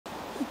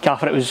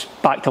Gaffer, it was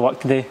back to work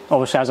today.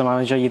 Obviously, as a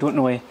manager, you don't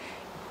really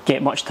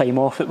get much time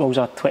off. Football's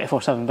a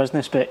 24/7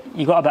 business, but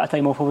you got a bit of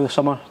time off over the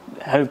summer.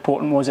 How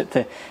important was it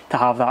to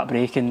have that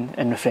break and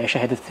refresh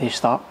ahead of the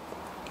start?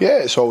 Yeah,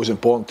 it's always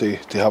important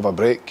to have a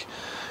break.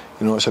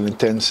 You know, it's an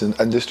intense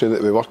industry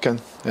that we work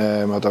in. I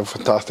had a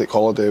fantastic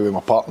holiday with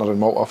my partner in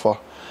Malta for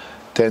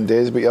 10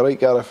 days, but you're right,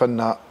 Gareth, in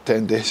that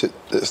 10 days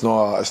it's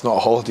not a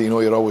holiday. You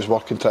know, you're always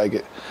working, trying to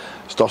get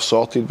stuff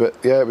sorted. But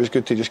yeah, it was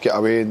good to just get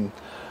away and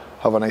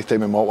have a nice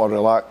time in Malta,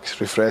 relax,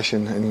 refresh,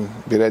 and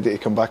be ready to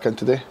come back in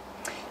today.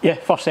 Yeah,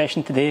 first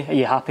session today. Are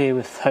you happy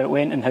with how it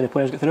went and how the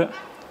players got through it?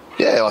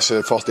 Yeah, listen,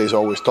 the first day is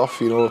always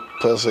tough. You know,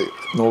 players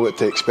know what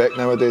to expect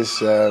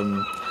nowadays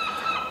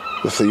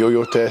with the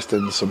yo-yo test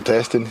and some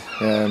testing.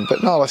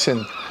 But no,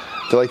 listen,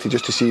 delighted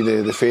just to see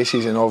the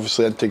faces and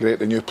obviously integrate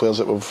the new players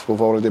that we've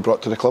already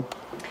brought to the club.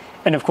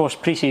 And of course,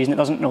 pre-season, it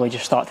doesn't really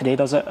just start today,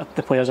 does it?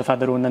 The players have had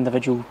their own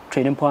individual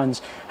training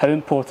plans. How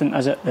important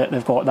is it that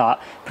they've got that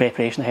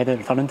preparation ahead of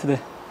returning today?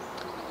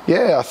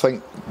 Yeah, I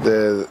think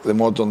the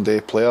modern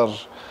day player,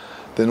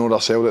 they know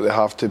themselves that they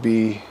have to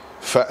be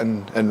fit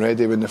and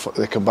ready when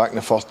they come back on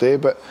the first day.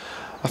 But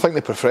I think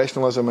the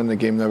professionalism in the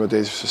game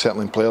nowadays,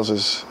 certainly in players,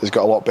 has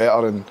got a lot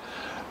better, and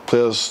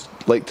players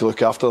like to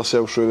look after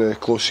themselves through the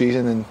close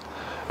season, and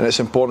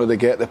it's important that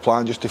they get the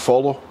plan just to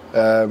follow.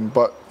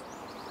 But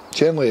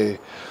generally,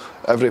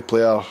 every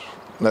player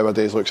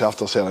nowadays looks after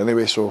themselves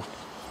anyway, so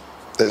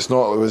it's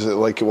not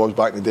like it was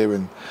back in the day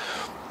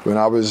when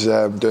I was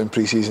doing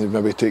pre-season. It'd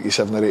maybe take you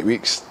 7 or 8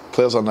 weeks.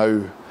 Players are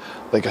now,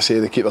 like I say,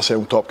 they keep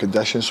themselves in top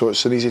condition, so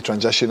it's an easy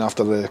transition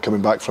after the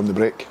coming back from the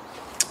break.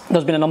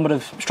 There's been a number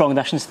of strong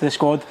additions to the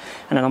squad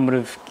and a number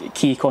of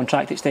key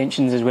contract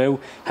extensions as well.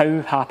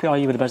 How happy are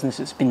you with the business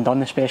that's been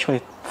done,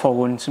 especially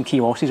following some key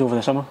losses over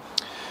the summer?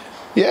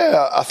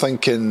 Yeah, I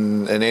think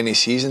in any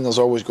season there's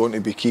always going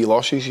to be key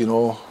losses, you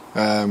know.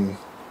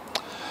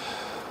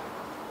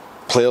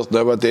 Players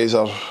nowadays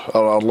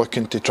are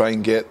looking to try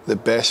and get the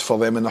best for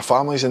them and their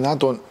families, and I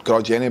don't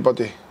grudge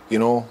anybody, you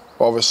know.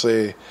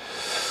 Obviously,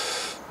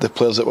 the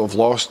players that we've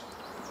lost,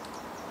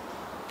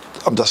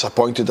 I'm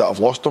disappointed that I've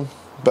lost them,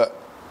 but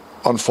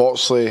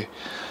unfortunately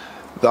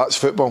that's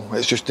football.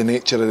 It's just the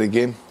nature of the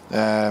game.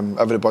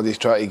 Everybody's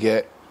trying to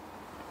get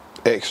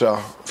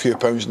extra few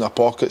pounds in their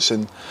pockets,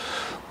 and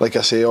like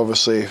I say,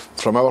 obviously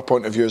from our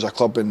point of view as a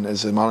club and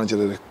as the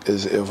manager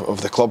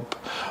of the club,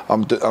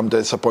 I'm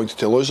disappointed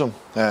to lose them.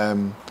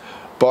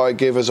 But it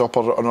gave us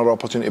another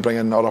opportunity to bring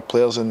in other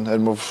players,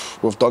 and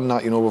we've done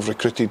that. You know, we've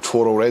recruited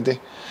 4 already.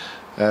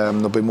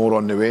 There'll be more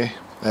on the way.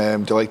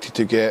 Delighted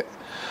to get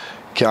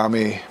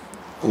Cammy,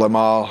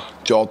 Lamar,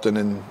 Jordan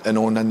and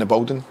Owen in the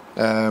building.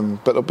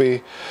 But there'll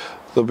be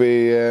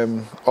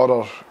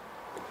other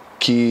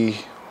key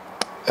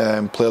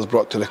players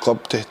brought to the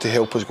club to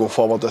help us go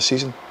forward this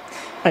season.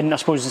 And I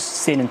suppose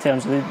saying in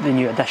terms of the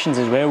new additions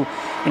as well,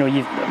 you know,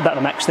 you've a bit of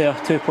a mix there.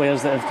 2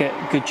 players that have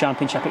got good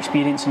championship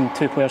experience and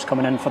 2 players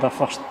coming in for their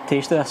first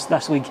taste of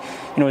this league.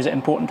 You know, is it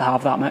important to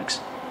have that mix?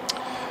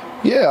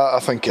 Yeah,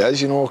 I think it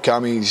is. You know,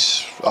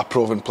 Cammy's a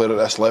proven player at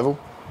this level.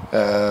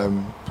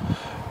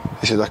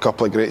 He's had a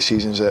couple of great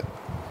seasons at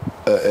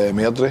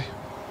Mairdrie,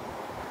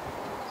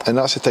 and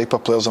that's the type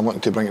of players I'm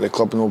looking to bring to the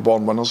club. You know,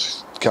 born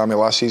winners. Cammy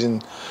last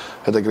season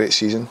had a great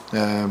season,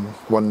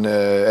 won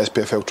the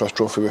SPFL Trust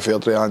Trophy with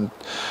Airdrie and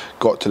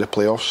got to the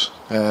playoffs.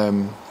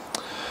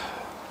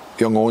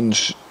 Young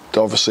Owens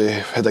obviously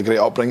had a great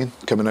upbringing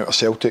coming out of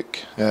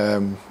Celtic,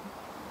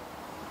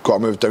 got a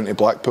move down to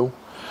Blackpool,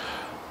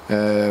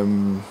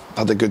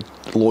 had a good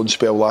loan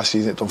spell last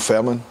season at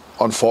Dunfermline.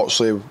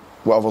 Unfortunately,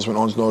 whatever's went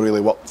on's not really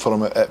worked for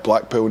him at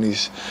Blackpool,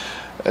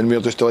 and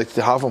we're just delighted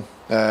to have him.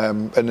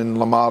 And then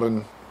Lamar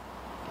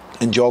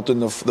and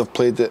Jordan, they've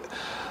played it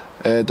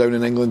down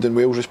in England and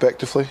Wales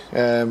respectively,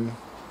 and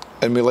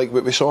we like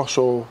what we saw.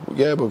 So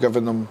yeah, we're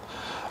giving them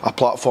a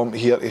platform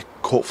here to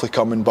hopefully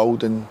come and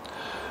build and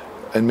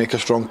make a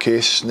strong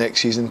case next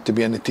season to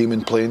be in the team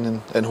and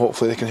playing, and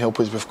hopefully they can help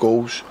us with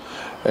goals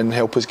and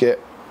help us get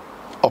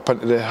up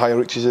into the higher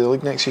reaches of the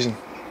league next season.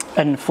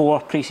 And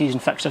 4 pre-season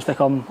fixtures to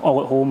come,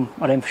 all at home,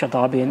 a Renfrewshire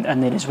derby in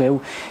there as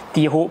well. Do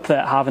you hope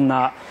that having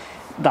that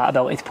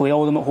ability to play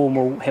all of them at home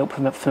will help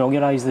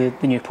familiarise the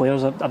new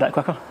players a bit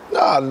quicker?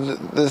 Nah,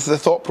 the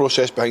thought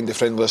process behind the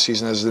friendly this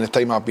season is, in the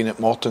time I've been at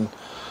Morton,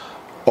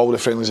 all the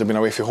friendlies have been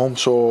away from home.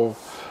 So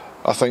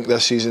I think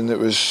this season it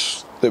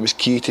was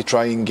key to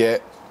try and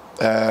get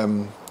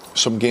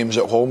some games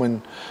at home,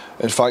 and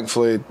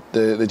thankfully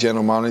the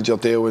general manager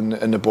Dale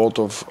and the board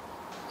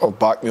have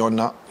backed me on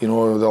that. You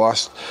know,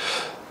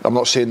 I'm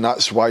not saying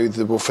that's why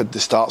we've had the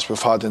starts we've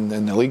had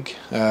in the league,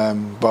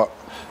 but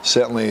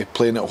certainly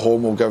playing at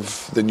home will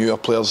give the newer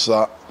players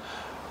that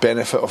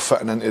benefit of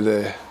fitting into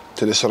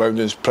the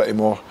surroundings pretty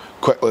more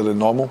quickly than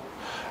normal,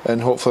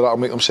 and hopefully that'll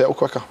make them settle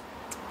quicker.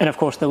 And of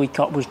course the League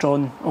Cup was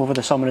drawn over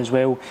the summer as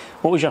well.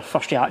 What was your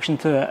first reaction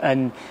to it?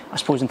 And I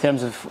suppose in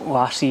terms of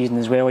last season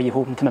as well, are you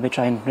hoping to maybe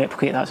try and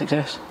replicate that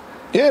success?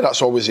 Yeah,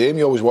 that's always the aim.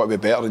 You always want to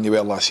be better than you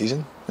were last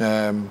season.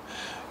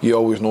 You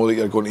always know that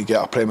you're going to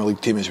get a Premier League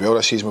team as well.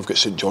 This season we've got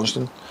St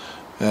Johnstone.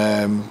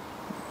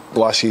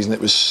 last season it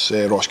was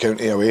Ross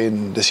County away,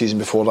 and the season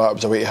before that it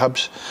was away to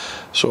Hibs.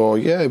 So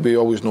yeah, we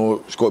always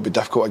know it's got to be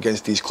difficult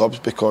against these clubs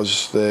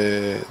because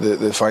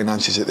the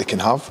finances that they can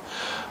have.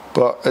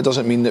 But it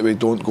doesn't mean that we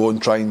don't go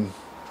and try and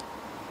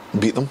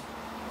beat them.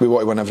 We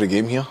want to win every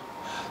game here.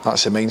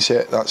 That's the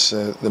mindset, that's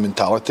the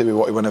mentality. We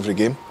want to win every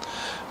game.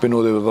 We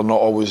know that they're not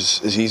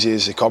always as easy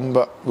as they come,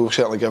 but we'll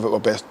certainly give it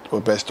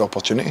our best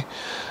opportunity.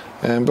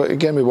 But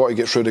again, we want to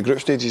get through the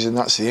group stages, and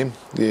that's the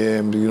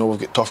aim. We've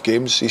got tough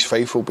games. East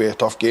Fife will be a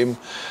tough game,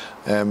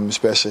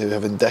 especially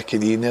having Dick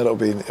and Ian there.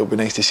 It'll be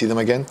nice to see them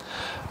again.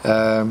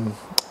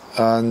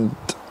 And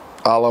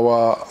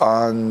Alloa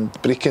and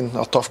Brecon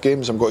are tough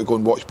games. I'm going to go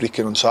and watch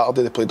Brecon on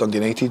Saturday. They play Dundee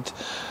United,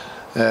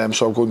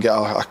 so I'll go and get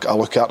a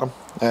look at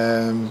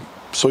them.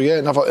 So yeah,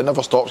 it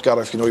never stops,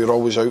 Gareth. You're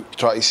always out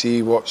trying to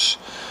see what's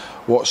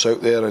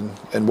out there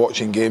and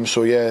watching games.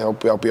 So yeah,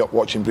 I'll be up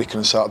watching Brecon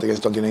on Saturday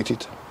against Dundee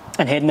United.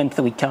 And heading into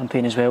the league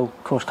campaign as well,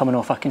 of course, coming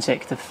off a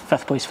consecutive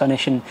 5th place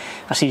finish and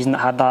a season that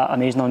had that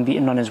amazing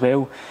unbeaten run as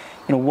well.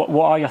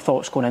 What are your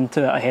thoughts going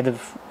into it ahead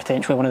of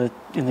potentially one of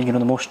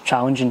the most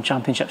challenging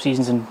championship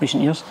seasons in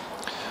recent years?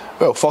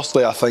 Well,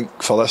 firstly, I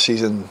think for this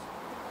season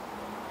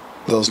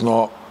there's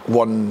not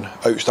one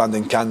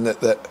outstanding candidate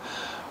that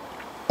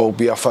will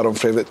be a firm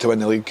favourite to win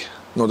the league.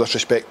 No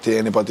disrespect to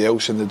anybody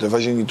else in the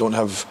division. You don't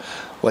have,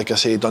 like I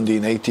say, Dundee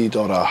United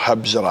or a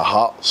Hibs or a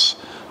Hearts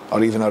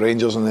or even a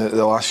Rangers in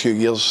the last few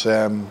years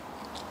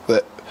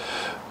that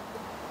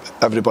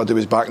everybody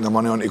was backing their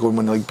money on to go and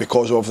win the league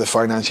because of the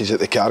finances that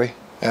they carry.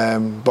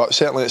 But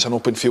certainly it's an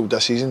open field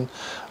this season.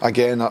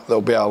 Again,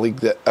 there'll be a league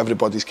that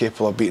everybody's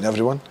capable of beating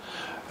everyone,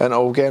 and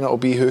it'll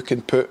be who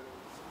can put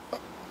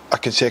a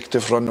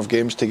consecutive run of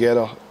games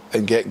together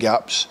and get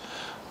gaps,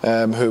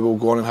 who will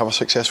go on and have a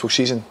successful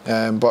season.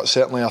 But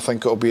certainly I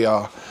think it'll be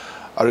a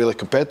really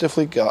competitive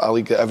league, a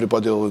league that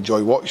everybody will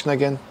enjoy watching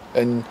again.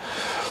 And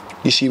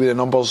you see with the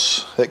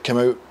numbers that came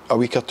out a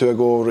week or two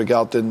ago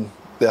regarding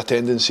the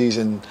attendances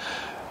and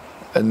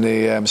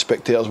the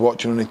spectators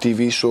watching on the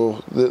TV,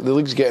 so the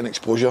league's getting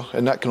exposure,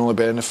 and that can only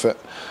benefit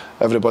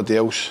everybody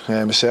else.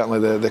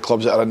 Certainly the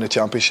clubs that are in the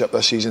Championship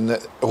this season,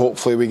 that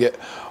hopefully we get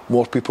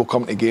more people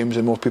coming to games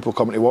and more people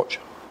coming to watch.